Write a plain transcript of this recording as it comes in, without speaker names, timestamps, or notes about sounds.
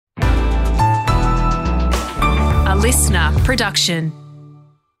listener production.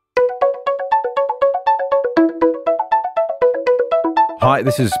 Hi,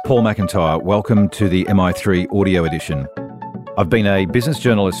 this is Paul McIntyre. Welcome to the MI3 audio edition. I've been a business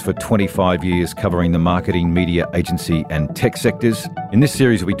journalist for 25 years covering the marketing, media, agency and tech sectors. In this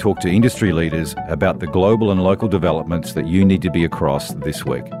series, we talk to industry leaders about the global and local developments that you need to be across this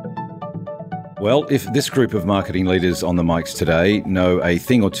week. Well, if this group of marketing leaders on the mics today know a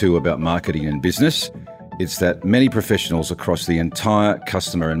thing or two about marketing and business, it's that many professionals across the entire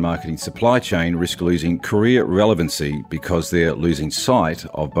customer and marketing supply chain risk losing career relevancy because they're losing sight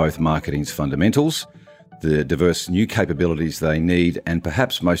of both marketing's fundamentals, the diverse new capabilities they need, and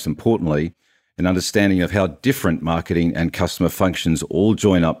perhaps most importantly, an understanding of how different marketing and customer functions all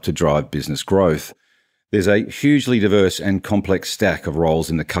join up to drive business growth. There's a hugely diverse and complex stack of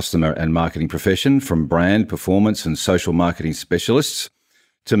roles in the customer and marketing profession, from brand, performance and social marketing specialists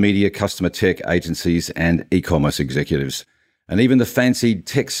to media, customer tech agencies and e-commerce executives. And even the fancied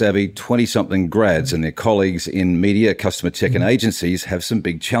tech-savvy 20-something grads and their colleagues in media, customer tech and agencies have some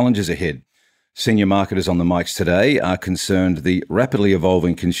big challenges ahead. Senior marketers on the mics today are concerned the rapidly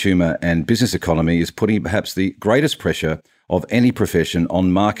evolving consumer and business economy is putting perhaps the greatest pressure of any profession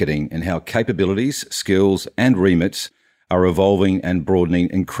on marketing, and how capabilities, skills and remits are evolving and broadening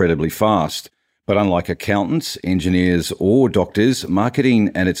incredibly fast. But unlike accountants, engineers or doctors,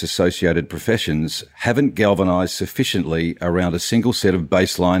 marketing and its associated professions haven't galvanised sufficiently around a single set of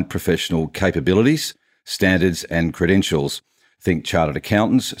baseline professional capabilities, standards and credentials. Think chartered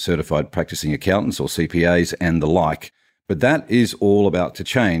accountants, certified practicing accountants or CPAs and the like. But that is all about to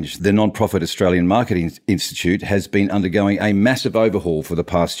change. The non-profit Australian Marketing Institute has been undergoing a massive overhaul for the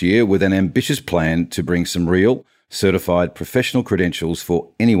past year with an ambitious plan to bring some real, certified professional credentials for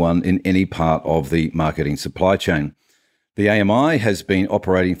anyone in any part of the marketing supply chain. The AMI has been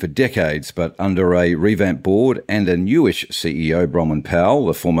operating for decades, but under a revamped board and a newish CEO, Bronwyn Powell,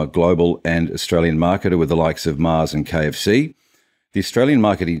 the former global and Australian marketer with the likes of Mars and KFC, the Australian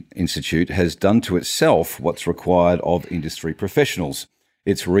Marketing Institute has done to itself what's required of industry professionals.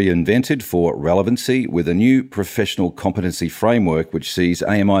 It's reinvented for relevancy with a new professional competency framework which sees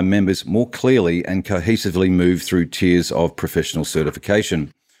AMI members more clearly and cohesively move through tiers of professional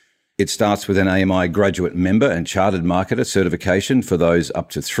certification. It starts with an AMI graduate member and chartered marketer certification for those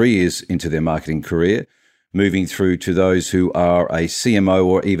up to 3 years into their marketing career, moving through to those who are a CMO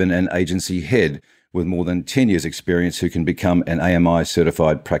or even an agency head with more than 10 years experience who can become an AMI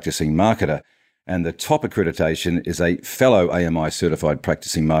certified practicing marketer. And the top accreditation is a fellow AMI certified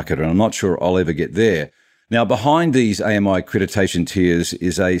practicing marketer, and I'm not sure I'll ever get there. Now, behind these AMI accreditation tiers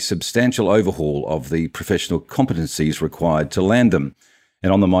is a substantial overhaul of the professional competencies required to land them.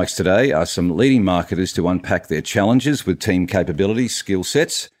 And on the mics today are some leading marketers to unpack their challenges with team capabilities, skill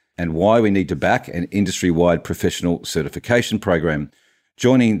sets, and why we need to back an industry-wide professional certification program.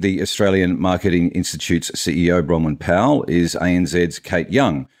 Joining the Australian Marketing Institute's CEO, Bronwyn Powell, is ANZ's Kate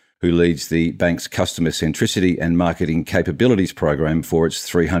Young, who leads the bank's Customer Centricity and Marketing Capabilities program for its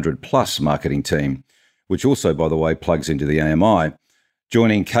 300-plus marketing team, which also, by the way, plugs into the AMI.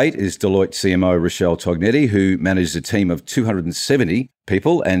 Joining Kate is Deloitte CMO Rochelle Tognetti, who manages a team of 270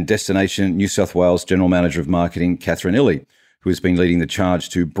 people, and Destination New South Wales General Manager of Marketing, Catherine Illy, who has been leading the charge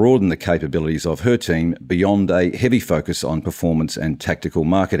to broaden the capabilities of her team beyond a heavy focus on performance and tactical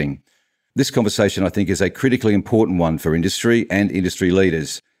marketing. This conversation, I think, is a critically important one for industry and industry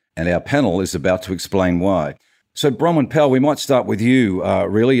leaders, and our panel is about to explain why. So, Bronwyn Powell, we might start with you,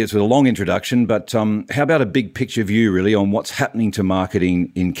 really. It's a long introduction, but how about a big picture view, really, on what's happening to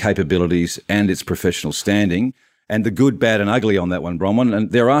marketing in capabilities and its professional standing, and the good, bad and ugly on that one, Bronwyn.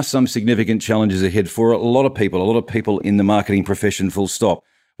 And there are some significant challenges ahead for a lot of people in the marketing profession, full stop.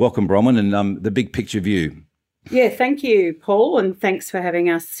 Welcome, Bronwyn, and the big picture view. Yeah, thank you, Paul, and thanks for having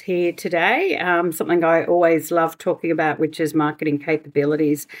us here today. Something I always love talking about, which is marketing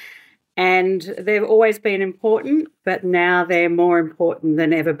capabilities. And they've always been important, but now they're more important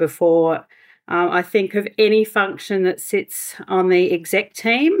than ever before. I think of any function that sits on the exec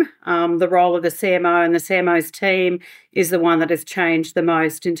team, the role of the CMO and the CMO's team is the one that has changed the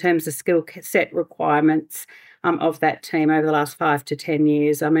most in terms of skill set requirements of that team over the last 5 to 10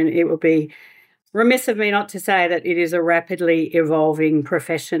 years. I mean, it would be remiss of me not to say that it is a rapidly evolving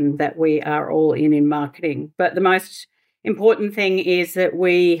profession that we are all in marketing. But the most important thing is that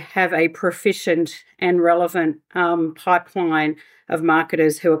we have a proficient and relevant pipeline of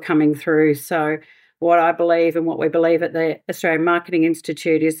marketers who are coming through. So what I believe and what we believe at the Australian Marketing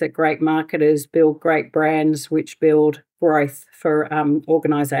Institute is that great marketers build great brands which build growth for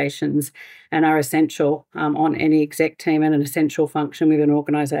organisations and are essential on any exec team and an essential function within an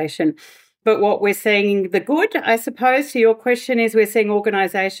organisation. But what we're seeing, the good, I suppose, to your question is we're seeing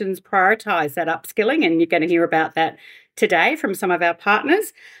organisations prioritise that upskilling, and you're going to hear about that today from some of our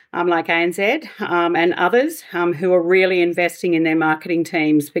partners like ANZ and others who are really investing in their marketing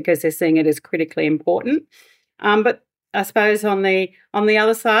teams because they're seeing it as critically important. But I suppose on the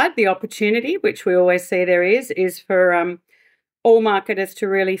other side, the opportunity, which we always see there is for all marketers to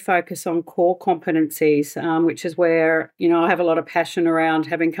really focus on core competencies, which is where, I have a lot of passion around,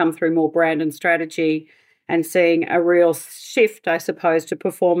 having come through more brand and strategy and seeing a real shift, I suppose, to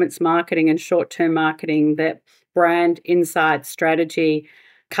performance marketing and short-term marketing, that brand, insight, strategy,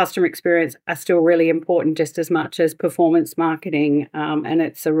 customer experience are still really important just as much as performance marketing. And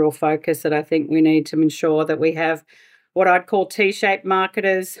it's a real focus that I think we need to ensure that we have what I'd call T-shaped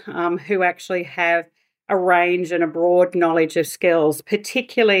marketers who actually have a range and a broad knowledge of skills,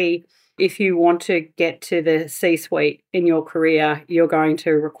 particularly if you want to get to the C-suite in your career, you're going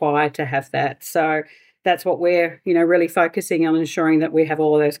to require to have that. So that's what we're, really focusing on, ensuring that we have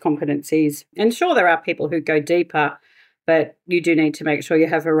all of those competencies. And sure, there are people who go deeper, but you do need to make sure you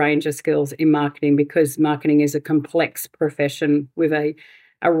have a range of skills in marketing, because marketing is a complex profession with a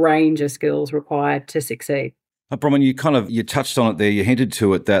range of skills required to succeed. Bronwyn, you touched on it there, you hinted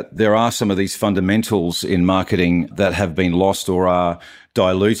to it, that there are some of these fundamentals in marketing that have been lost or are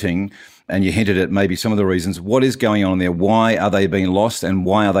diluting, and you hinted at maybe some of the reasons. What is going on there? Why are they being lost, and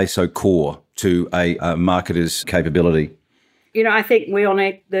why are they so core to a marketer's capability? I think we all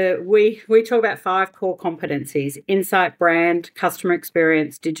need we talk about 5 core competencies: insight, brand, customer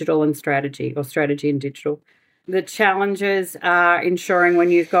experience, digital and strategy, or strategy and digital. The challenges are ensuring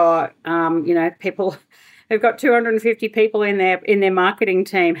when you've got, people who've got 250 people in their marketing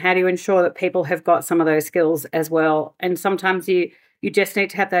team, how do you ensure that people have got some of those skills as well? And sometimes you just need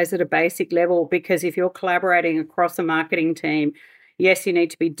to have those at a basic level, because if you're collaborating across a marketing team, yes, you need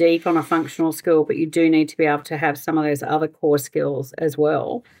to be deep on a functional skill, but you do need to be able to have some of those other core skills as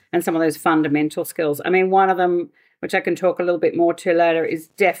well, and some of those fundamental skills. I mean, one of them, which I can talk a little bit more to later, is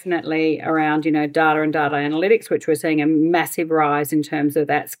definitely around, data and data analytics, which we're seeing a massive rise in terms of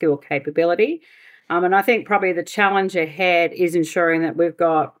that skill capability. And I think probably the challenge ahead is ensuring that we've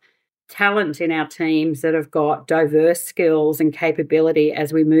got talent in our teams that have got diverse skills and capability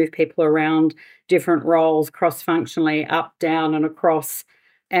as we move people around different roles cross-functionally, up, down and across.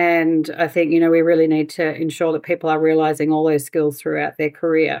 And I think, we really need to ensure that people are realising all those skills throughout their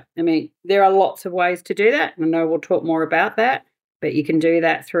career. I mean, there are lots of ways to do that. I know we'll talk more about that, but you can do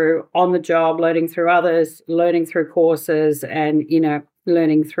that through on the job, learning through others, learning through courses, and,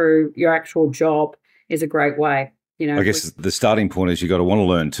 learning through your actual job is a great way. I guess the starting point is you got to want to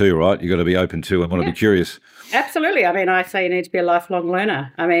learn too, right? You got to be open to and want to be curious. Absolutely. I mean, I say you need to be a lifelong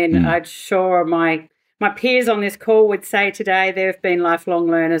learner. I mean, I'm sure my peers on this call would say today they've been lifelong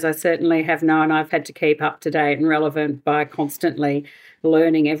learners. I certainly have known I've had to keep up to date and relevant by constantly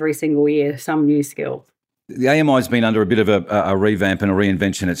learning every single year some new skill. The AMI has been under a bit of a revamp and a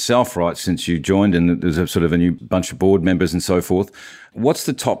reinvention itself, right, since you joined, and there's a sort of a new bunch of board members and so forth. What's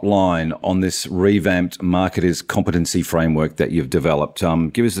the top line on this revamped marketers competency framework that you've developed?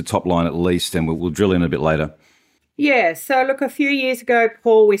 Give us the top line at least, and we'll drill in a bit later. Yeah, so look, a few years ago,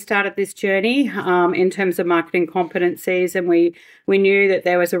 Paul, we started this journey in terms of marketing competencies, and we knew that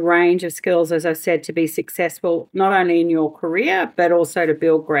there was a range of skills, as I said, to be successful, not only in your career, but also to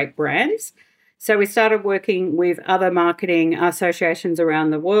build great brands. So we started working with other marketing associations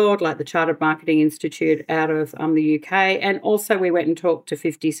around the world, like the Chartered Marketing Institute out of the UK. And also we went and talked to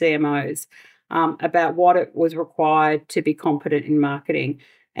 50 CMOs about what it was required to be competent in marketing.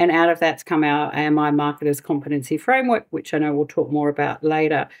 And out of that's come our AMI Marketers Competency Framework, which I know we'll talk more about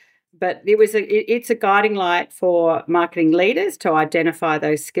later. But it's a guiding light for marketing leaders to identify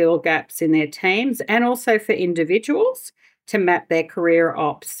those skill gaps in their teams, and also for individuals to map their career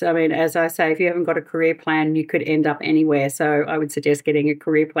ops. I mean, as I say, if you haven't got a career plan, you could end up anywhere. So I would suggest getting a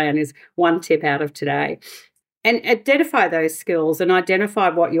career plan is one tip out of today. And identify those skills and identify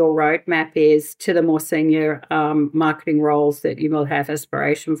what your roadmap is to the more senior marketing roles that you will have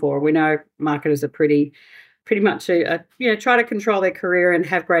aspiration for. We know marketers are pretty much, try to control their career and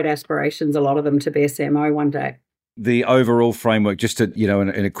have great aspirations, a lot of them, to be a CMO one day. The overall framework, just to,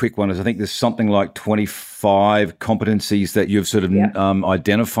 in a quick one, is I think there's something like 25 competencies that you've sort of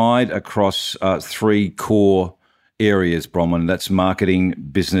identified across 3 core areas, Bronwyn. That's marketing,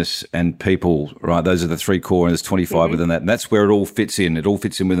 business and people, right? Those are the 3 core, and there's 25 within that. And that's where it all fits in. It all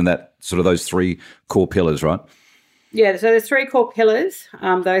fits in within that sort of those 3 core pillars, right? Yeah, so there's 3 core pillars,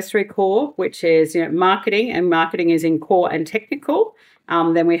 those 3 core, which is marketing, and marketing is in core and technical.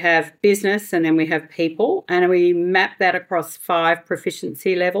 Then we have business, and then we have people, and we map that across 5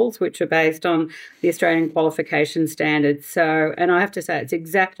 proficiency levels, which are based on the Australian qualification standards. So, and I have to say, it's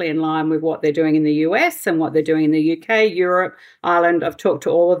exactly in line with what they're doing in the US and what they're doing in the UK, Europe, Ireland. I've talked to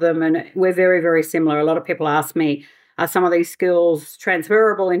all of them, and we're very, very similar. A lot of people ask me, are some of these skills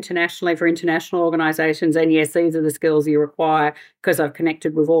transferable internationally for international organisations? And yes, these are the skills you require, because I've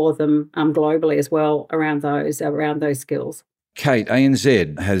connected with all of them globally as well around those skills. Kate,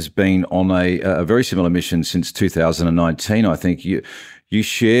 ANZ has been on a very similar mission since 2019. I think you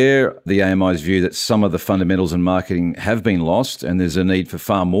share the AMI's view that some of the fundamentals in marketing have been lost, and there's a need for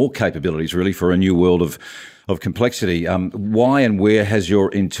far more capabilities, really, for a new world of complexity. Why and where has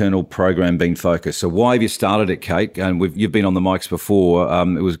your internal program been focused? So why have you started it, Kate? And you've been on the mics before.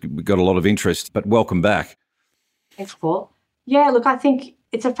 We got a lot of interest, but welcome back. Thanks, Paul. Yeah, look, I think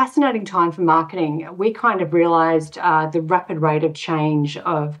it's a fascinating time for marketing. We kind of realised the rapid rate of change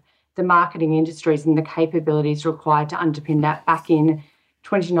of the marketing industries and the capabilities required to underpin that back in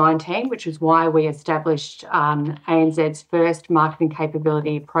 2019, which is why we established ANZ's first marketing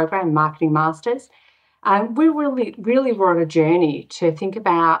capability program, Marketing Masters. We really were on a journey to think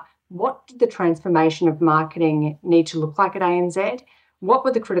about what did the transformation of marketing need to look like at ANZ? What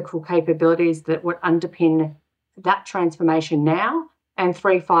were the critical capabilities that would underpin that transformation now and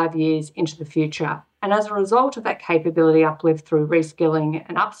 3-5 years into the future? And as a result of that capability uplift through reskilling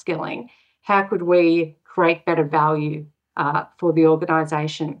and upskilling, how could we create better value for the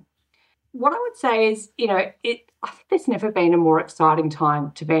organisation? What I would say is, I think there's never been a more exciting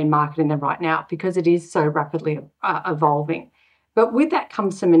time to be in marketing than right now, because it is so rapidly evolving. But with that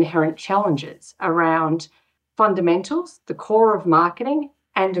comes some inherent challenges around fundamentals, the core of marketing,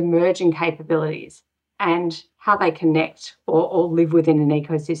 and emerging capabilities, and how they connect or live within an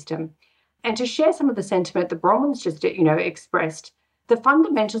ecosystem. And to share some of the sentiment that Bronwyn's just expressed, the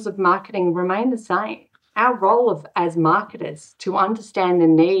fundamentals of marketing remain the same. Our role as marketers to understand the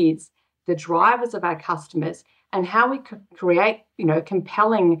needs, the drivers of our customers, and how we could create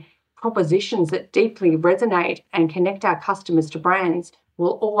compelling propositions that deeply resonate and connect our customers to brands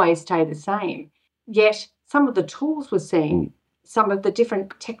will always stay the same. Yet some of the tools we're seeing, some of the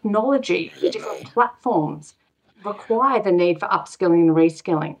different technology, the different platforms require the need for upskilling and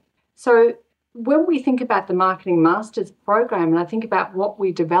reskilling. So when we think about the Marketing Masters program, and I think about what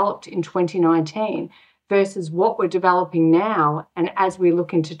we developed in 2019 versus what we're developing now, and as we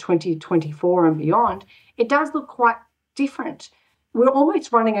look into 2024 and beyond, it does look quite different. We're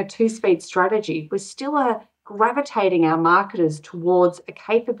almost running a 2-speed strategy. We're still gravitating our marketers towards a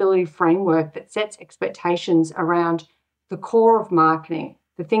capability framework that sets expectations around the core of marketing,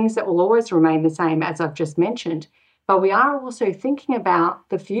 the things that will always remain the same, as I've just mentioned. But we are also thinking about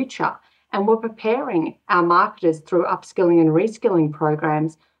the future, and we're preparing our marketers through upskilling and reskilling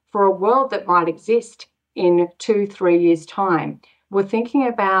programs for a world that might exist in 2-3 years' time. We're thinking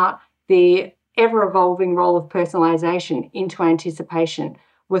about the ever-evolving role of personalisation into anticipation.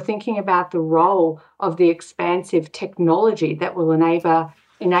 We're thinking about the role of the expansive technology that will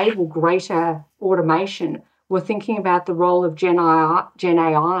enable greater automation. We're thinking about the role of Gen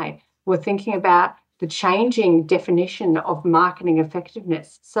AI. We're thinking about the changing definition of marketing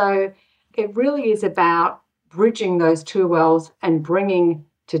effectiveness. So it really is about bridging those two worlds and bringing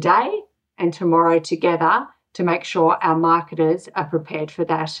today and tomorrow together to make sure our marketers are prepared for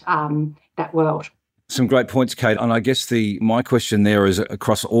that world. Some great points, Kate. And I guess my question there is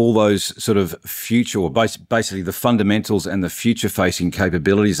across all those sort of future, or basically the fundamentals and the future-facing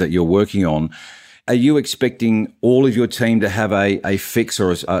capabilities that you're working on, are you expecting all of your team to have a fix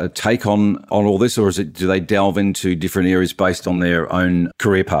or a take on all this, or do they delve into different areas based on their own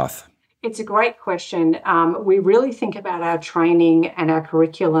career path? It's a great question. We really think about our training and our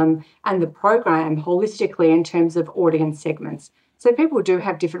curriculum and the program holistically in terms of audience segments. So people do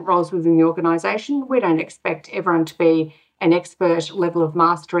have different roles within the organisation. We don't expect everyone to be an expert level of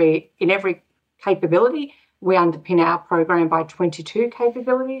mastery in every capability. We underpin our program by 22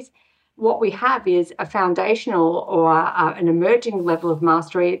 capabilities. What we have is a foundational or an emerging level of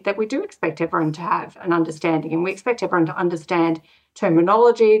mastery that we do expect everyone to have an understanding, and we expect everyone to understand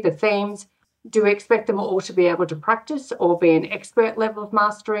terminology, the themes. Do we expect them all to be able to practice or be an expert level of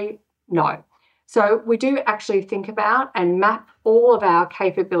mastery? No. So we do actually think about and map all of our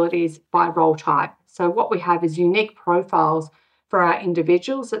capabilities by role type. So what we have is unique profiles for our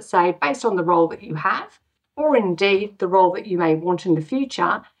individuals that say, based on the role that you have, or indeed the role that you may want in the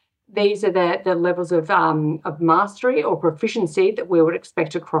future, these are the levels of mastery or proficiency that we would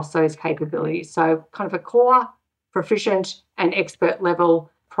expect across those capabilities. So kind of a core, proficient and expert level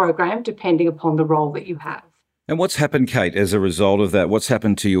program depending upon the role that you have. And what's happened, Kate, as a result of that? What's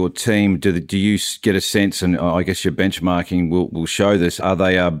happened to your team? Do you get a sense, and I guess your benchmarking will show this, are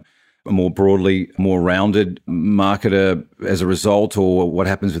they a more broadly, more rounded marketer as a result, or what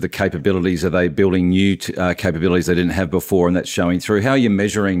happens with the capabilities? Are they building new capabilities they didn't have before, and that's showing through? How are you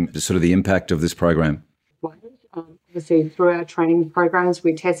measuring the impact of this program? Obviously, through our training programs,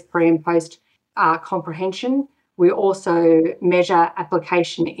 we test pre and post comprehension. We also measure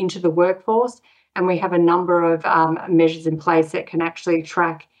application into the workforce, and we have a number of measures in place that can actually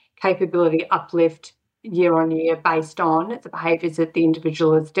track capability uplift year on year based on the behaviours that the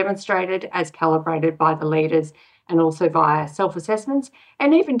individual has demonstrated as calibrated by the leaders, and also via self-assessments,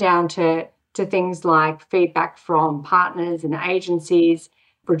 and even down to things like feedback from partners and agencies,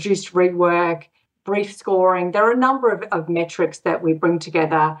 reduced rework, brief scoring. There are a number of metrics that we bring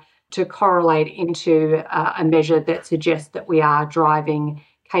together to correlate into a measure that suggests that we are driving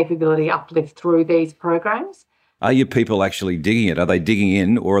capability uplift through these programs. Are your people actually digging it? Are they digging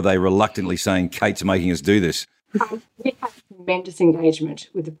in, or are they reluctantly saying, Kate's making us do this? We have tremendous engagement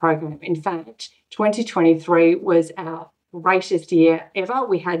with the program. In fact, 2023 was our greatest year ever.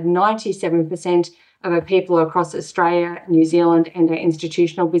 We had 97% of our people across Australia, New Zealand, and our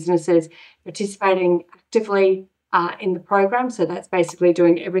institutional businesses participating actively in the program. So that's basically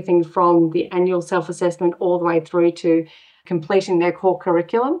doing everything from the annual self-assessment all the way through to completing their core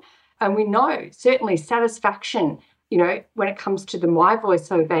curriculum. And we know certainly satisfaction, when it comes to the My Voice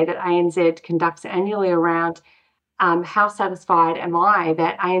survey that ANZ conducts annually around how satisfied am I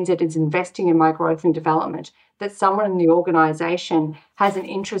that ANZ is investing in my growth and development, that someone in the organisation has an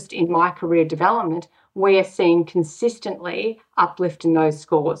interest in my career development, we are seeing consistently uplift in those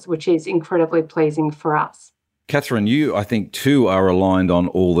scores, which is incredibly pleasing for us. Catherine, you, I think, too, are aligned on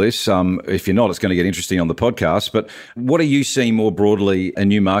all this. If you're not, it's going to get interesting on the podcast. But what are you seeing more broadly in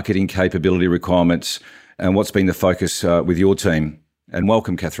new marketing capability requirements, and what's been the focus with your team? And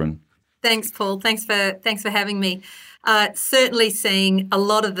welcome, Catherine. Thanks, Paul. Thanks for having me. Certainly seeing a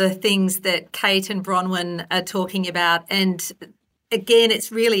lot of the things that Kate and Bronwyn are talking about. And again,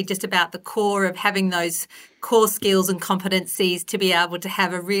 it's really just about the core of having those core skills and competencies to be able to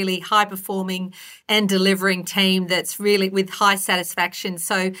have a really high-performing and delivering team that's really with high satisfaction.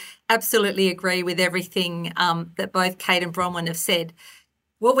 So absolutely agree with everything that both Kate and Bronwyn have said.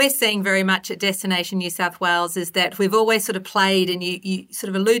 What we're seeing very much at Destination New South Wales is that we've always sort of played, and you sort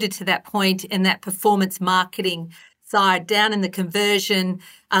of alluded to that point, in that performance marketing side, down in the conversion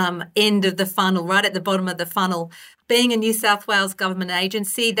end of the funnel, right at the bottom of the funnel. Being a New South Wales government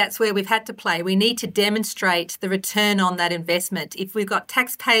agency, that's where we've had to play. We need to demonstrate the return on that investment. If we've got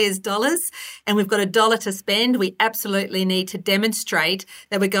taxpayers' dollars and we've got $1 to spend, we absolutely need to demonstrate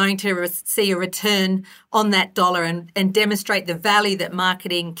that we're going to see a return on that dollar and demonstrate the value that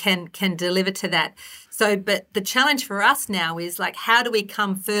marketing can deliver to that. So, but the challenge for us now is how do we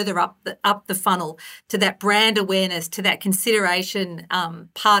come further up the funnel to that brand awareness, to that consideration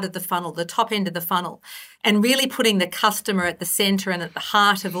part of the funnel, the top end of the funnel, and really putting the customer at the centre and at the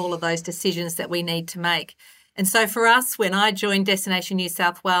heart of all of those decisions that we need to make. And so for us, when I joined Destination New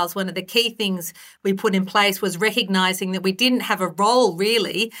South Wales, one of the key things we put in place was recognising that we didn't have a role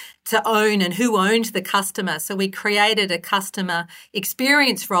really to own and who owned the customer. So we created a customer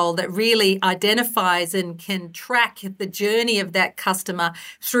experience role that really identifies and can track the journey of that customer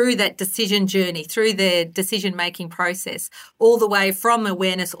through that decision journey, through their decision-making process, all the way from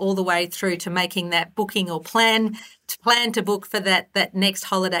awareness all the way through to making that booking or plan to book for that next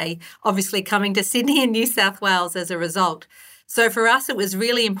holiday, obviously coming to Sydney and New South Wales as a result. So for us, it was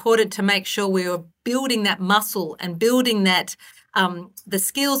really important to make sure we were building that muscle and building that the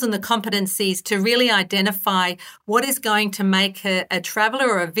skills and the competencies to really identify what is going to make a traveller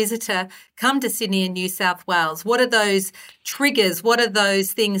or a visitor come to Sydney and New South Wales. What are those triggers? What are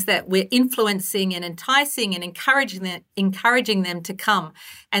those things that we're influencing and enticing and encouraging them to come?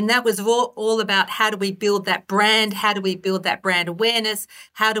 And that was all about how do we build that brand? How do we build that brand awareness?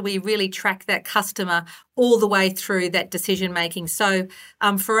 How do we really track that customer all the way through that decision making? So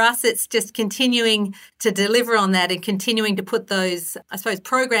for us, it's just continuing to deliver on that and continuing to put those, I suppose,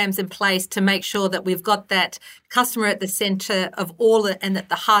 programs in place to make sure that we've got that customer at the centre of all and at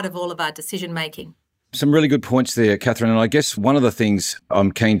the heart of all of our decision making. Some really good points there, Catherine. And I guess one of the things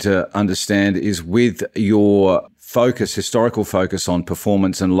I'm keen to understand is with your historical focus on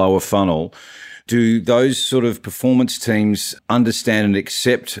performance and lower funnel, do those sort of performance teams understand and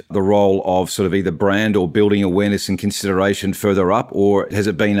accept the role of sort of either brand or building awareness and consideration further up? Or has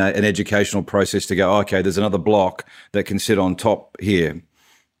it been an educational process to go, okay, there's another block that can sit on top here?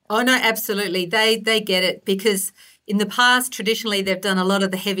 Oh, no, absolutely. They get it because, in the past, traditionally, they've done a lot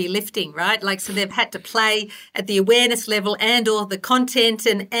of the heavy lifting, right? Like, so they've had to play at the awareness level and or the content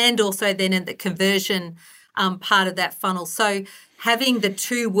and also then in the conversion part of that funnel. So having the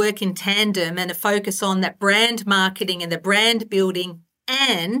two work in tandem and a focus on that brand marketing and the brand building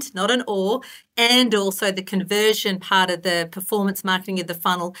and, not an or, and also the conversion part of the performance marketing of the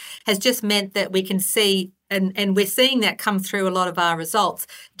funnel has just meant that we can see, and we're seeing that come through a lot of our results,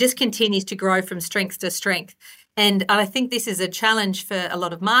 just continues to grow from strength to strength. And I think this is a challenge for a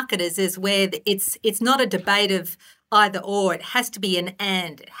lot of marketers, is where it's not a debate of either or. It has to be an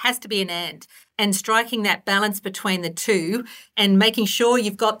and. It has to be an and. And striking that balance between the two and making sure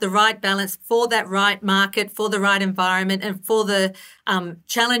you've got the right balance for that right market, for the right environment, and for the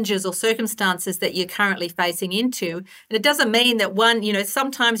challenges or circumstances that you're currently facing into. And it doesn't mean that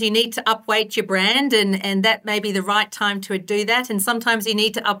sometimes you need to upweight your brand and that may be the right time to do that. And sometimes you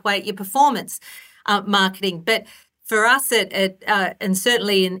need to upweight your performance marketing. But for us, and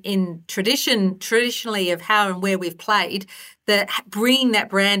certainly in traditionally of how and where we've played, bringing that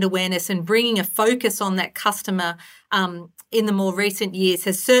brand awareness and bringing a focus on that customer in the more recent years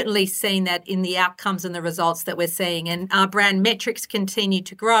has certainly seen that in the outcomes and the results that we're seeing. And our brand metrics continue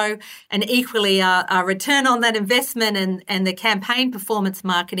to grow, and equally our return on that investment and the campaign performance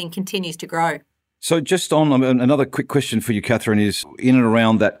marketing continues to grow. So just on another quick question for you, Catherine, is in and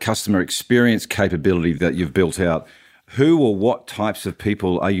around that customer experience capability that you've built out, who or what types of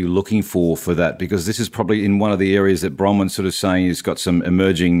people are you looking for that? Because this is probably in one of the areas that Bronwyn's sort of saying has got some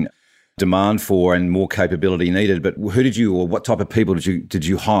emerging demand for and more capability needed. But what type of people did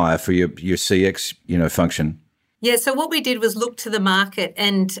you hire for your CX function? Yeah, so what we did was look to the market,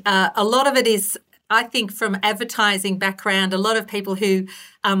 and a lot of it is, I think, from advertising background, a lot of people who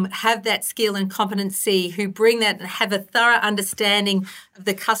have that skill and competency, who bring that and have a thorough understanding of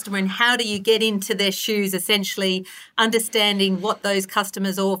the customer and how do you get into their shoes, essentially understanding what those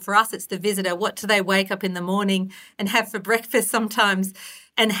customers, or for us, it's the visitor, what do they wake up in the morning and have for breakfast sometimes,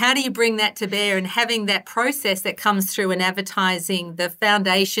 and how do you bring that to bear, and having that process that comes through in advertising, the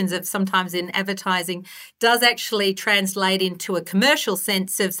foundations of sometimes in advertising does actually translate into a commercial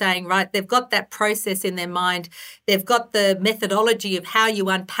sense of saying, right, they've got that process in their mind, they've got the methodology of how you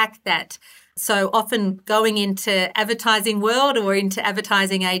unpack that. So often going into advertising world or into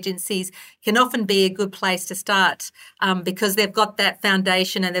advertising agencies can often be a good place to start because they've got that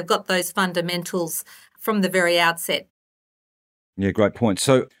foundation and they've got those fundamentals from the very outset. Yeah, great point.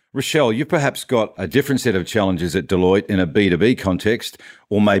 So, Rochelle, you've perhaps got a different set of challenges at Deloitte in a B2B context,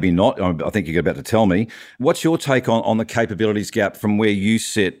 or maybe not. I think you're about to tell me. What's your take on the capabilities gap from where you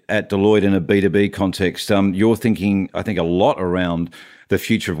sit at Deloitte in a B2B context? You're thinking, I think, a lot around the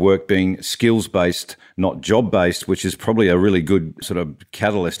future of work being skills-based, not job-based, which is probably a really good sort of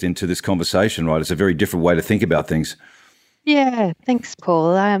catalyst into this conversation, right? It's a very different way to think about things. Yeah, thanks,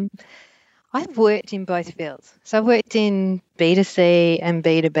 Paul. I've worked in both fields. So I've worked in B2C and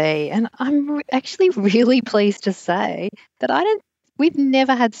B2B, and I'm actually really pleased to say that we've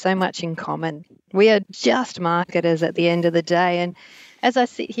never had so much in common. We are just marketers at the end of the day. And as I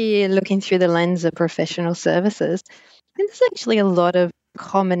sit here looking through the lens of professional services, there's actually a lot of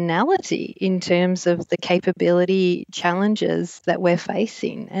commonality in terms of the capability challenges that we're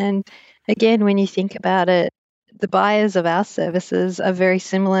facing. And again, when you think about it, the buyers of our services are very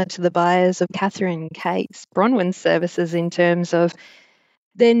similar to the buyers of Catherine and Kate's Bronwyn's services in terms of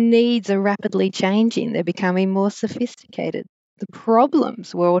their needs are rapidly changing. They're becoming more sophisticated. The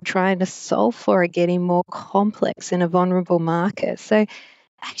problems we're all trying to solve for are getting more complex in a vulnerable market. So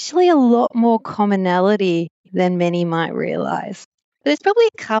actually a lot more commonality than many might realise. There's probably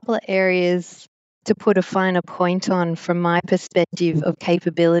a couple of areas to put a finer point on from my perspective of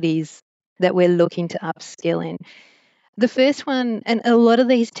capabilities that we're looking to upskill in. The first one, and a lot of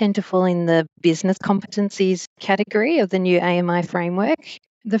these tend to fall in the business competencies category of the new AMI framework.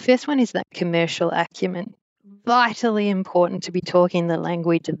 The first one is that commercial acumen. Vitally important to be talking the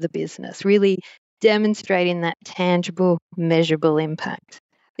language of the business, really demonstrating that tangible, measurable impact.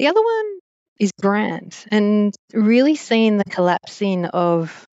 The other one is brand, and really seeing the collapsing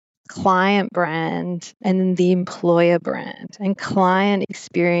of client brand and the employer brand, and client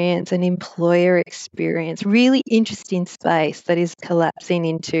experience and employer experience. Really interesting space that is collapsing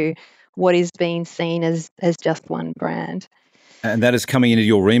into what is being seen as just one brand. And that is coming into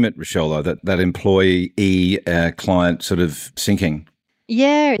your remit, Rochelle, though, that employee client sort of syncing.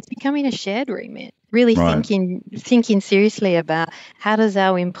 Yeah, it's becoming a shared remit. Really right. thinking seriously about how does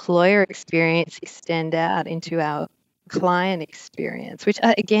our employer experience extend out into our client experience, which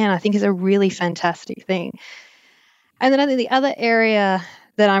again I think is a really fantastic thing. And then I think the other area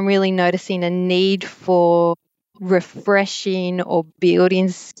that I'm really noticing a need for refreshing or building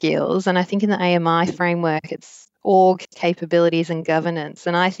skills. And I think in the AMI framework, it's org capabilities and governance.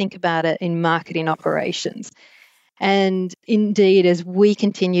 And I think about it in marketing operations. And indeed, as we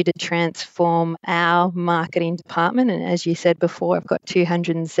continue to transform our marketing department, and as you said before, I've got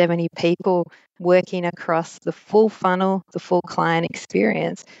 270 people working across the full funnel, the full client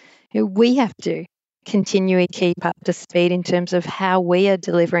experience, we have to continually keep up to speed in terms of how we are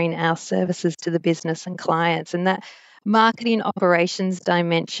delivering our services to the business and clients. And that marketing operations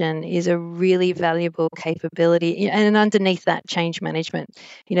dimension is a really valuable capability. And underneath that, change management,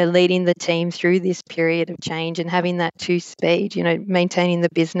 leading the team through this period of change and having that two speed, maintaining the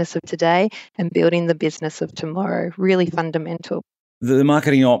business of today and building the business of tomorrow, really fundamental. The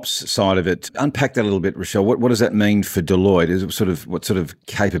marketing ops side of it, unpack that a little bit, Rochelle. What does that mean for Deloitte? What sort of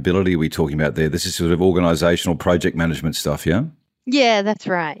capability are we talking about there? This is sort of organisational project management stuff, yeah? Yeah, that's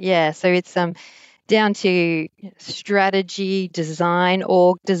right. Yeah, so it's down to strategy, design,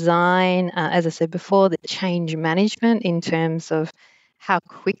 org design, as I said before, the change management in terms of how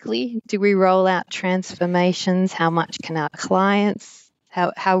quickly do we roll out transformations, how much can our clients,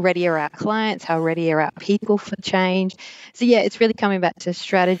 how ready are our clients, how ready are our people for change. So yeah, it's really coming back to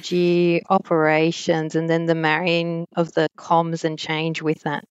strategy, operations, and then the marrying of the comms and change with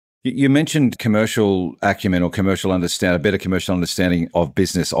that. You mentioned commercial acumen or a better commercial understanding of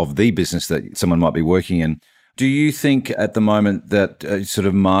the business that someone might be working in. Do you think at the moment that sort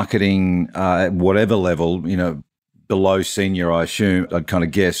of marketing at whatever level, below senior, I assume, I'd kind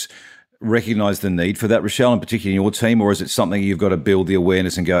of guess, recognise the need for that, Rochelle, and particularly in your team, or is it something you've got to build the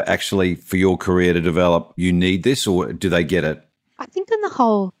awareness and go, actually, for your career to develop, you need this, or do they get it? I think on the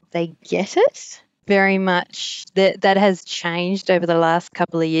whole, they get it. Very much that has changed over the last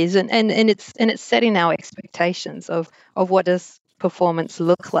couple of years, and it's setting our expectations of what does performance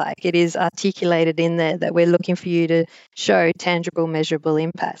look like. It is articulated in there that we're looking for you to show tangible, measurable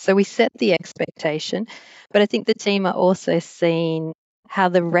impact. So we set the expectation, but I think the team are also seeing how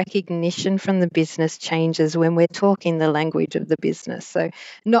the recognition from the business changes when we're talking the language of the business. So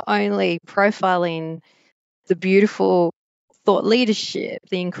not only profiling the beautiful thought leadership,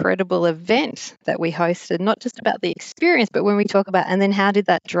 the incredible event that we hosted, not just about the experience, but when we talk about, and then how did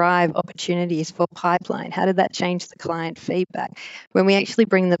that drive opportunities for pipeline? How did that change the client feedback? When we actually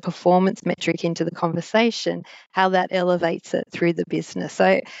bring the performance metric into the conversation, how that elevates it through the business.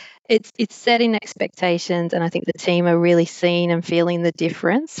 So it's setting expectations, and I think the team are really seeing and feeling the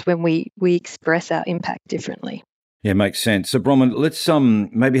difference when we express our impact differently. Yeah, makes sense. So, Bronwyn, let's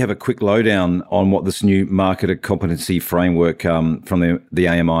maybe have a quick lowdown on what this new marketer competency framework from the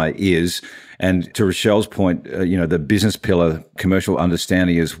AMI is. And to Rochelle's point, the business pillar, commercial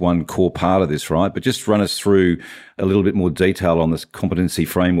understanding is one core part of this, right? But just run us through a little bit more detail on this competency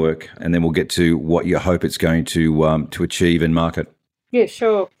framework, and then we'll get to what you hope it's going to achieve in market. Yeah,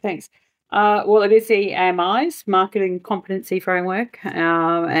 sure. Thanks. Well, it is the AMI's Marketing Competency Framework.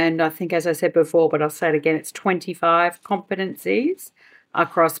 And I think, as I said before, but I'll say it again, it's 25 competencies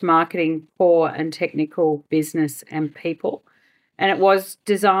across marketing, core and technical, business and people. And it was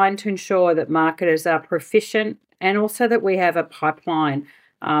designed to ensure that marketers are proficient and also that we have a pipeline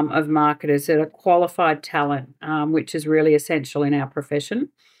of marketers that are qualified talent, which is really essential in our profession.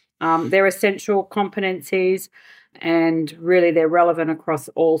 They're essential competencies, and really they're relevant across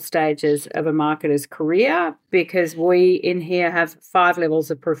all stages of a marketer's career, because we in here have 5 levels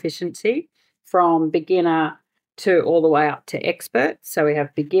of proficiency, from beginner to all the way up to expert. So we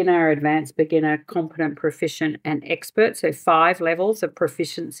have beginner, advanced beginner, competent, proficient and expert. So 5 levels of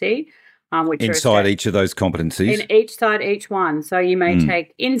proficiency. Which inside each of those competencies? In each one. So you may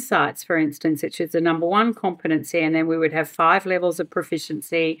take insights, for instance, which is the number 1 competency, and then we would have 5 levels of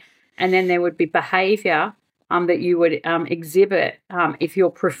proficiency, and then there would be behaviour that you would exhibit if you're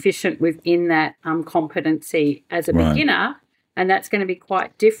proficient within that competency as a beginner, and that's going to be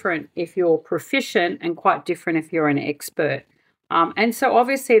quite different if you're proficient and quite different if you're an expert. And so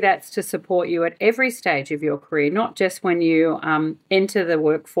obviously that's to support you at every stage of your career, not just when you enter the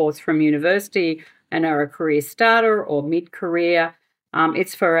workforce from university and are a career starter or mid-career.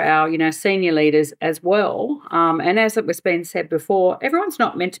 It's for our, senior leaders as well. And as it was being said before, everyone's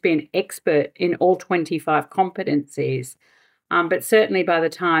not meant to be an expert in all 25 competencies. But certainly by the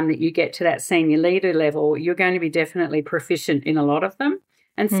time that you get to that senior leader level, you're going to be definitely proficient in a lot of them.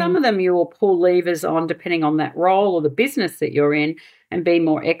 And some of them you will pull levers on depending on that role or the business that you're in and be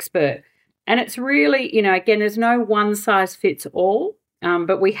more expert. And it's really, again, there's no one size fits all.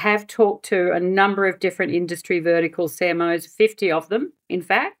 But we have talked to a number of different industry verticals, CMOs, 50 of them, in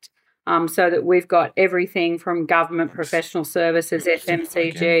fact, so that we've got everything from government, professional services,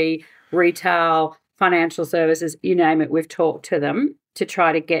 FMCG, retail, financial services, you name it, we've talked to them to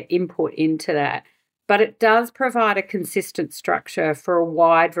try to get input into that. But it does provide a consistent structure for a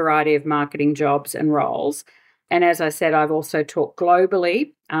wide variety of marketing jobs and roles. And as I said, I've also talked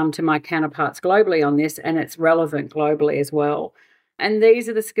globally to my counterparts globally on this, and it's relevant globally as well. And these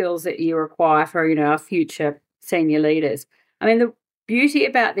are the skills that you require for, our future senior leaders. I mean, the beauty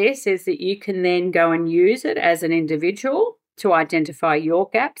about this is that you can then go and use it as an individual to identify your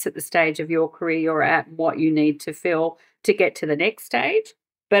gaps at the stage of your career you're at, what you need to fill to get to the next stage.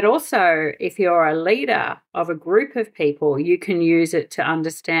 But also, if you're a leader of a group of people, you can use it to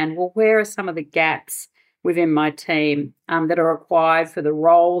understand, well, where are some of the gaps within my team that are required for the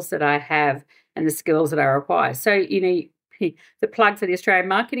roles that I have and the skills that I require. So, the plug for the Australian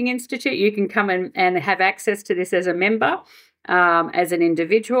Marketing Institute, you can come in and have access to this as a member, as an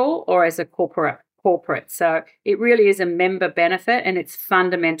individual or as a corporate. So it really is a member benefit, and it's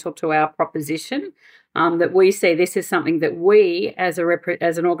fundamental to our proposition that we see this is something that we as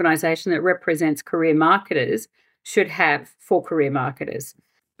an organisation that represents career marketers should have for career marketers.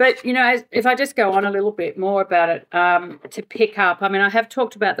 But, if I just go on a little bit more about it to pick up, I mean, I have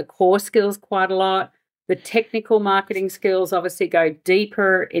talked about the core skills quite a lot. The technical marketing skills obviously go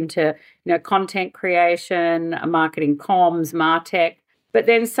deeper into, content creation, marketing comms, MarTech. But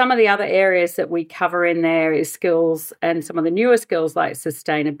then some of the other areas that we cover in there is skills, and some of the newer skills like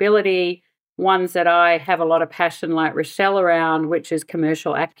sustainability, ones that I have a lot of passion like Rochelle around, which is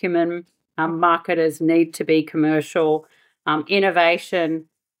commercial acumen. Marketers need to be commercial, innovation.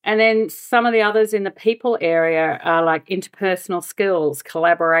 And then some of the others in the people area are like interpersonal skills,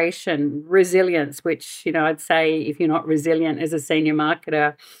 collaboration, resilience, which, I'd say if you're not resilient as a senior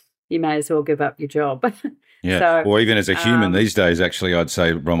marketer, you may as well give up your job. Yeah, so, or even as a human these days, actually, I'd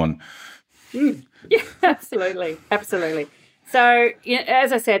say, Bronwyn. Yeah, absolutely. So,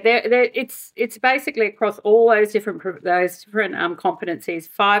 as I said, it's basically across all those different competencies,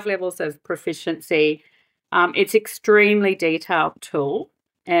 5 levels of proficiency. It's extremely detailed tool.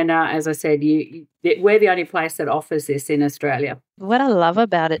 And as I said, we're the only place that offers this in Australia. What I love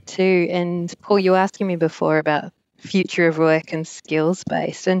about it too, and Paul, you were asking me before about future of work and skills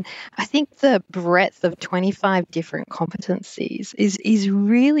based, and I think the breadth of 25 different competencies is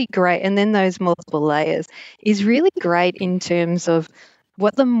really great, and then those multiple layers is really great in terms of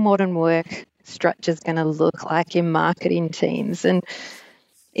what the modern work structure is going to look like in marketing teams. And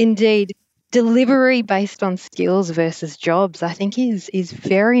indeed, delivery based on skills versus jobs, I think is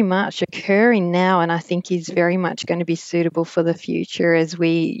very much occurring now, and I think is very much going to be suitable for the future as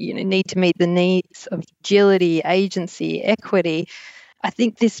we need to meet the needs of agility, agency, equity. I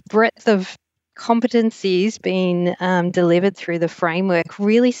think this breadth of competencies being delivered through the framework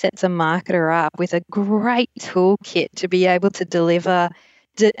really sets a marketer up with a great toolkit to be able to deliver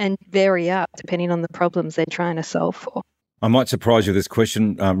and vary up depending on the problems they're trying to solve for. I might surprise you with this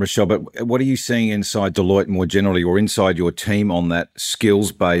question, Rochelle, but what are you seeing inside Deloitte more generally, or inside your team on that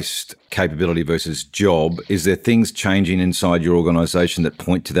skills-based capability versus job? Is there things changing inside your organisation that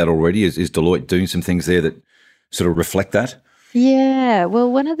point to that already? Is Deloitte doing some things there that sort of reflect that? Yeah,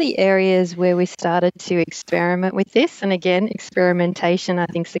 well, one of the areas where we started to experiment with this, and again, experimentation, I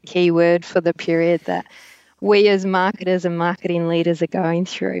think is the key word for the period that we as marketers and marketing leaders are going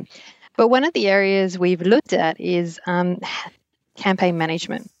through. But one of the areas we've looked at is campaign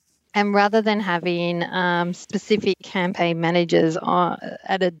management. And rather than having specific campaign managers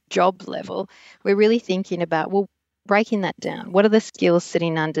at a job level, we're really thinking about, breaking that down. What are the skills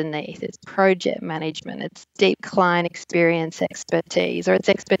sitting underneath? It's project management, it's deep client experience expertise, or it's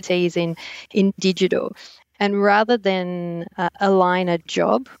expertise in digital. And rather than align a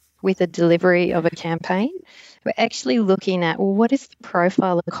job with a delivery of a campaign, we're actually looking at, what is the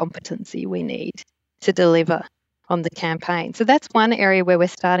profile of competency we need to deliver on the campaign? So that's one area where we're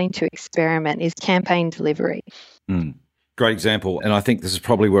starting to experiment, is campaign delivery. Great example. And I think this is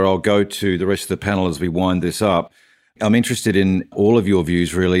probably where I'll go to the rest of the panel as we wind this up. I'm interested in all of your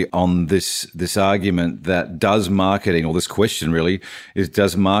views really on this argument that does marketing, or this question really, is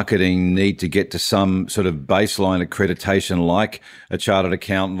does marketing need to get to some sort of baseline accreditation like a chartered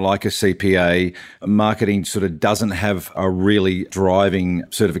accountant, like a CPA? Marketing sort of doesn't have a really driving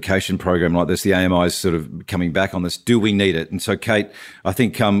certification program like this. The AMI is sort of coming back on this. Do we need it? And so, Kate, I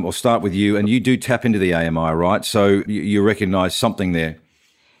think I'll start with you. And you do tap into the AMI, right? So you recognise something there.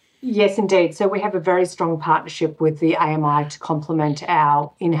 Yes, indeed. So we have a very strong partnership with the AMI to complement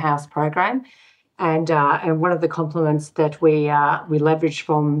our in-house program. And one of the complements that we leverage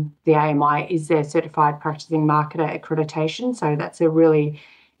from the AMI is their Certified Practicing Marketer accreditation. So that's a really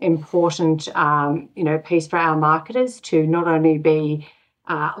important piece for our marketers to not only be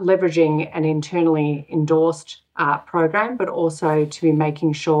leveraging an internally endorsed program, but also to be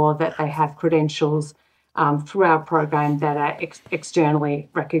making sure that they have credentials through our program that are externally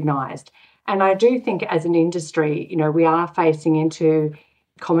recognised. And I do think as an industry, we are facing into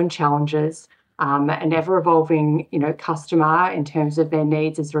common challenges, an ever-evolving, customer in terms of their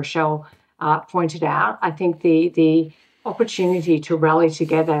needs, as Rochelle pointed out. I think the opportunity to rally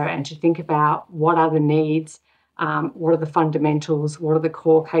together and to think about what are the needs, what are the fundamentals, what are the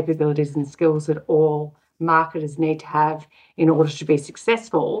core capabilities and skills that all marketers need to have in order to be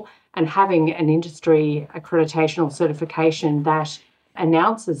successful, and having an industry accreditation or certification that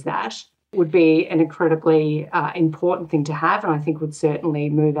announces that would be an incredibly important thing to have, and I think would certainly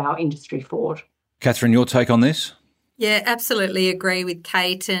move our industry forward. Catherine, your take on this? Yeah, absolutely agree with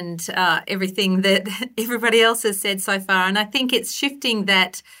Kate and everything that everybody else has said so far. And I think it's shifting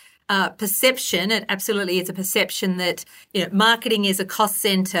that perception. It absolutely is a perception that, marketing is a cost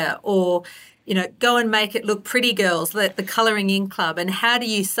centre, or, go and make it look pretty, girls, like the Colouring In Club. And how do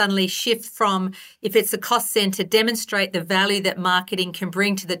you suddenly shift from, if it's a cost centre, demonstrate the value that marketing can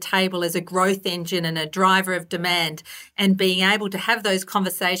bring to the table as a growth engine and a driver of demand, and being able to have those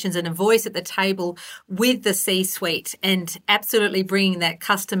conversations and a voice at the table with the C-suite, and absolutely bringing that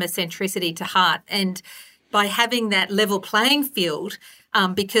customer centricity to heart. And by having that level playing field,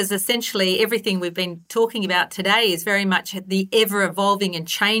 because essentially everything we've been talking about today is very much the ever-evolving and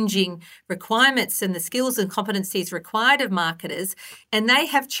changing requirements and the skills and competencies required of marketers, and they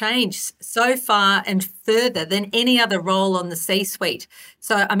have changed so far and further than any other role on the C-suite.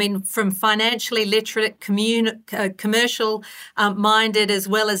 So, from financially literate, commercial minded, as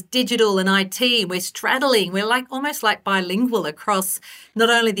well as digital and IT, we're straddling. We're almost like bilingual across not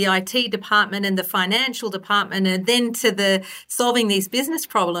only the IT department and the financial department, and then to the solving these business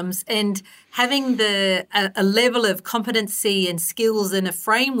problems, and having a level of competency and skills and a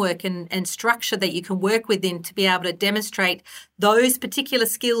framework and structure that you can work within to be able to demonstrate those particular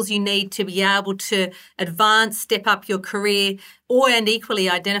skills you need to be able to advance, step up your career, and equally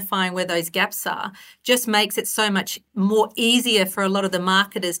identifying where those gaps are, just makes it so much more easier for a lot of the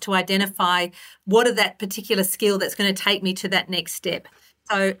marketers to identify what are that particular skill that's going to take me to that next step.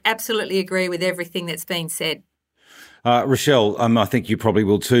 So absolutely agree with everything that's been said. Rochelle, I think you probably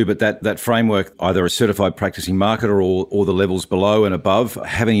will too, but that framework, either a certified practicing marketer or the levels below and above,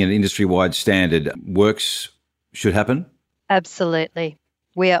 having an industry-wide standard should happen? Absolutely.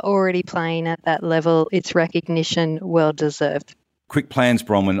 We are already playing at that level. It's recognition, well deserved. Quick plans,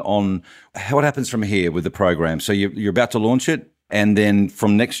 Bronwyn, on what happens from here with the program. So you're about to launch it, and then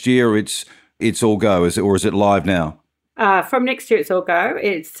from next year it's all go, is it live now? From next year, it's all go.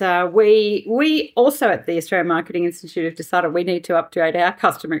 It's we also at the Australian Marketing Institute have decided we need to update our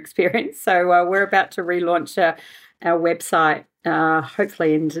customer experience. So we're about to relaunch our website,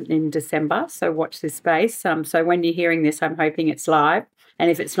 hopefully in December. So watch this space. So when you're hearing this, I'm hoping it's live, and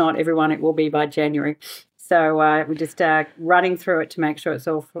if it's not, everyone, it will be by January. So we're just running through it to make sure it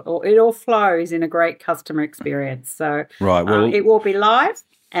all flows in a great customer experience. So right, well, it will be live,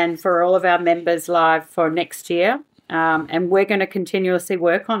 and for all of our members, live for next year. And we're going to continuously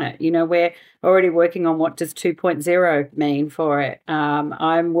work on it. We're already working on what does 2.0 mean for it.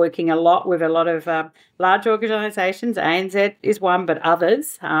 I'm working a lot with a lot of large organisations. ANZ is one, but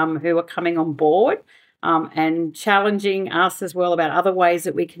others who are coming on board and challenging us as well about other ways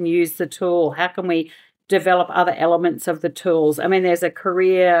that we can use the tool. How can we develop other elements of the tools? There's a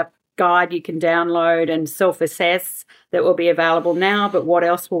career guide you can download and self-assess that will be available now, but what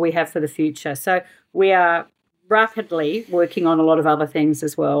else will we have for the future? So we are rapidly working on a lot of other things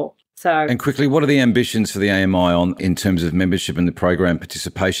as well. And quickly, what are the ambitions for the AMI in terms of membership in the program,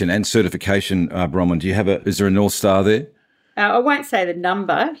 participation and certification, Bronwyn? Is there a North Star there? I won't say the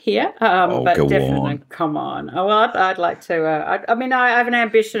number here, but definitely, come on. Well, I'd like to, I have an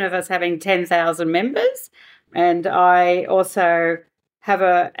ambition of us having 10,000 members, and I also have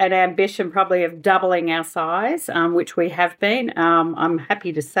an ambition probably of doubling our size, which we have been. I'm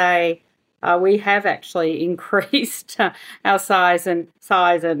happy to say we have actually increased our size and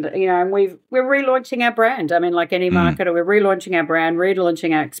and we're relaunching our brand. Like any marketer, we're relaunching our brand,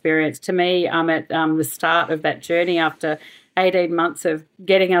 relaunching our experience. To me, I'm at the start of that journey after 18 months of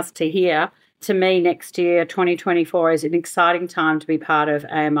getting us to here. To me, next year, 2024, is an exciting time to be part of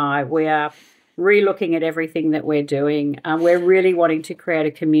AMI. We are re-looking at everything that we're doing. We're really wanting to create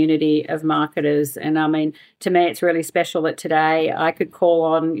a community of marketers. And I mean, to me, it's really special that today I could call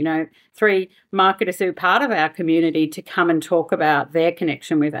on, 3 marketers who are part of our community to come and talk about their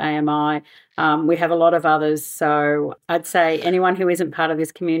connection with AMI. We have a lot of others. So I'd say anyone who isn't part of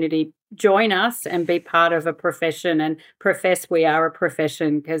this community, join us and be part of a profession and profess we are a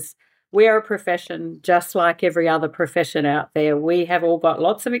profession, because we are a profession just like every other profession out there. We have all got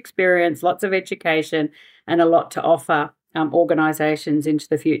lots of experience, lots of education, and a lot to offer organisations into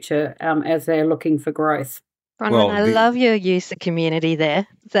the future as they're looking for growth. Bronwyn, I love your use of community there.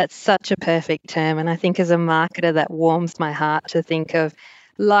 That's such a perfect term. And I think as a marketer, that warms my heart to think of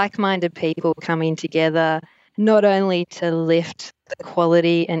like-minded people coming together, not only to lift the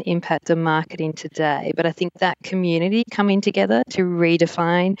quality and impact of marketing today, but I think that community coming together to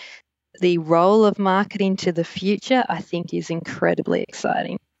redefine the role of marketing to the future, I think is incredibly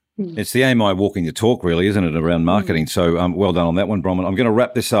exciting. It's the AMI walking the talk, really, isn't it, around marketing? So well done on that one, Bronwyn. I'm going to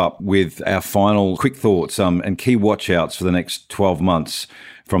wrap this up with our final quick thoughts and key watch-outs for the next 12 months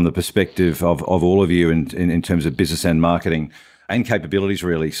from the perspective of all of you in terms of business and marketing and capabilities,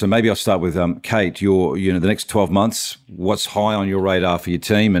 really. So maybe I'll start with Kate. The next 12 months, what's high on your radar for your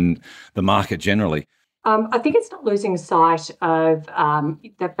team and the market generally? I think it's not losing sight of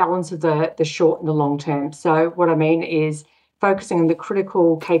the balance of the short and the long term. So what I mean is focusing on the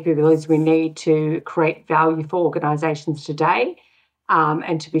critical capabilities we need to create value for organisations today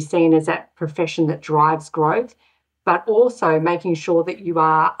and to be seen as that profession that drives growth, but also making sure that you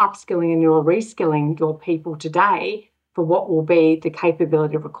are upskilling and you're reskilling your people today for what will be the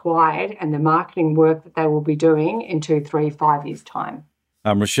capability required and the marketing work that they will be doing in 2, 3, 5 years' time.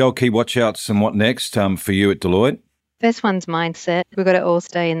 Rochelle, key watch-outs and what next for you at Deloitte? First one's mindset. We've got to all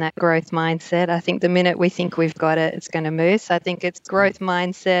stay in that growth mindset. I think the minute we think we've got it, it's going to move. So I think it's growth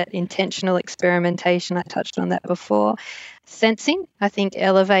mindset, intentional experimentation. I touched on that before. Sensing, I think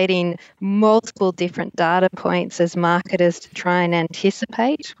elevating multiple different data points as marketers to try and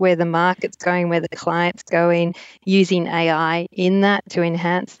anticipate where the market's going, where the client's going, using AI in that to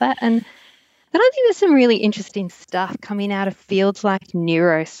enhance that. And I think there's some really interesting stuff coming out of fields like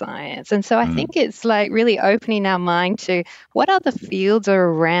neuroscience. And so I think it's like really opening our mind to what other fields are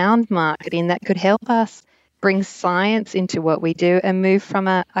around marketing that could help us bring science into what we do and move from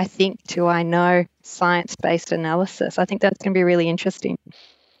a I think to I know science-based analysis. I think that's going to be really interesting.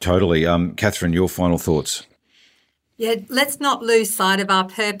 Totally. Catherine, your final thoughts? Yeah, let's not lose sight of our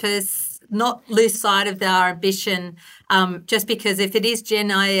purpose, not lose sight of our ambition, just because if it is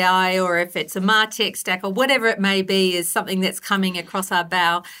Gen AI or if it's a MarTech stack or whatever it may be is something that's coming across our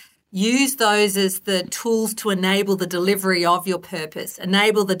bow, use those as the tools to enable the delivery of your purpose,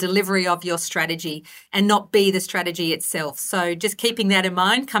 enable the delivery of your strategy and not be the strategy itself. So just keeping that in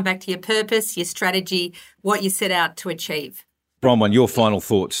mind, come back to your purpose, your strategy, what you set out to achieve. Bronwyn, your final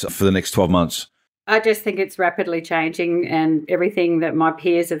thoughts for the next 12 months? I just think it's rapidly changing, and everything that my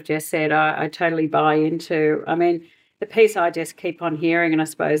peers have just said, I totally buy into. I mean, the piece I just keep on hearing, and I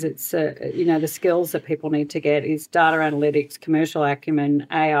suppose it's, the skills that people need to get is data analytics, commercial acumen,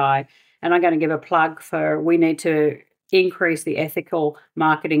 AI. And I'm going to give a plug for we need to increase the ethical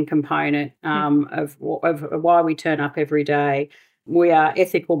marketing component of why we turn up every day. We are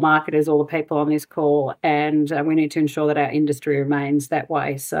ethical marketers, all the people on this call, and we need to ensure that our industry remains that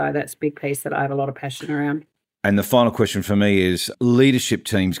way. So that's a big piece that I have a lot of passion around. And the final question for me is leadership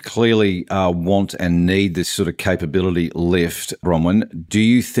teams clearly want and need this sort of capability lift, Bronwyn. Do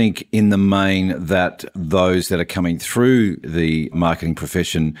you think in the main that those that are coming through the marketing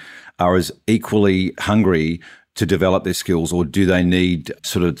profession are as equally hungry to develop their skills, or do they need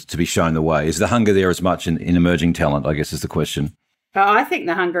sort of to be shown the way? Is the hunger there as much in emerging talent, I guess is the question. I think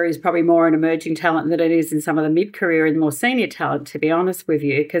the hunger is probably more in emerging talent than it is in some of the mid-career and more senior talent, to be honest with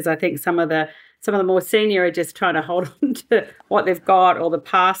you, because I think some of the more senior are just trying to hold on to what they've got or the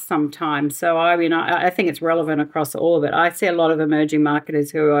past sometimes. So, I think it's relevant across all of it. I see a lot of emerging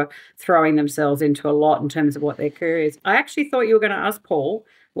marketers who are throwing themselves into a lot in terms of what their career is. I actually thought you were going to ask Paul,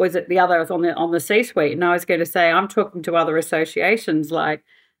 was it the other on the C-suite? And I was going to say I'm talking to other associations like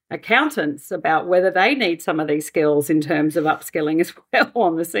accountants about whether they need some of these skills in terms of upskilling as well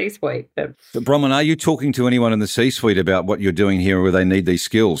on the C-suite. But Bronwyn, are you talking to anyone in the C-suite about what you're doing here, where they need these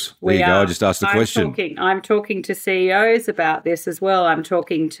skills? There you go. I just asked the question. I'm talking to CEOs about this as well. I'm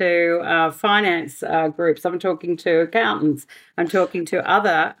talking to finance groups. I'm talking to accountants. I'm talking to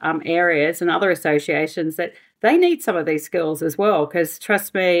other areas and other associations that they need some of these skills as well, because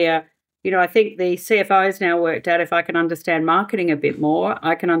trust me, I think the CFO's now worked out if I can understand marketing a bit more,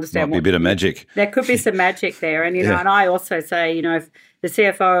 I can understand Might be a bit of magic. There could be some magic there. And, and I also say, if the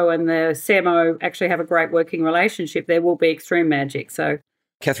CFO and the CMO actually have a great working relationship, there will be extreme magic. So,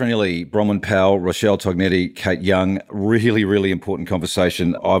 Catherine Illy, Bronwyn Powell, Rochelle Tognetti, Kate Young, really, really important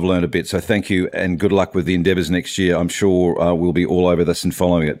conversation. I've learned a bit, so thank you and good luck with the endeavours next year. I'm sure we'll be all over this and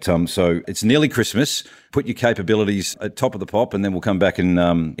following it. So it's nearly Christmas. Put your capabilities at top of the pop and then we'll come back in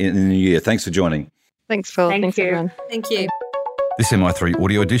the new year. Thanks for joining. Thanks, Paul. Thanks, you. everyone. Thank you. This MI3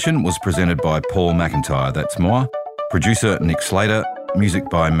 audio edition was presented by Paul McIntyre, that's moi, producer Nick Slater, music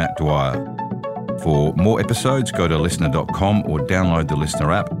by Matt Dwyer. For more episodes, go to listener.com or download the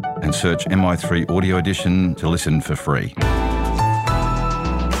Listener app and search MI3 Audio Edition to listen for free.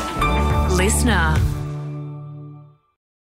 Listener.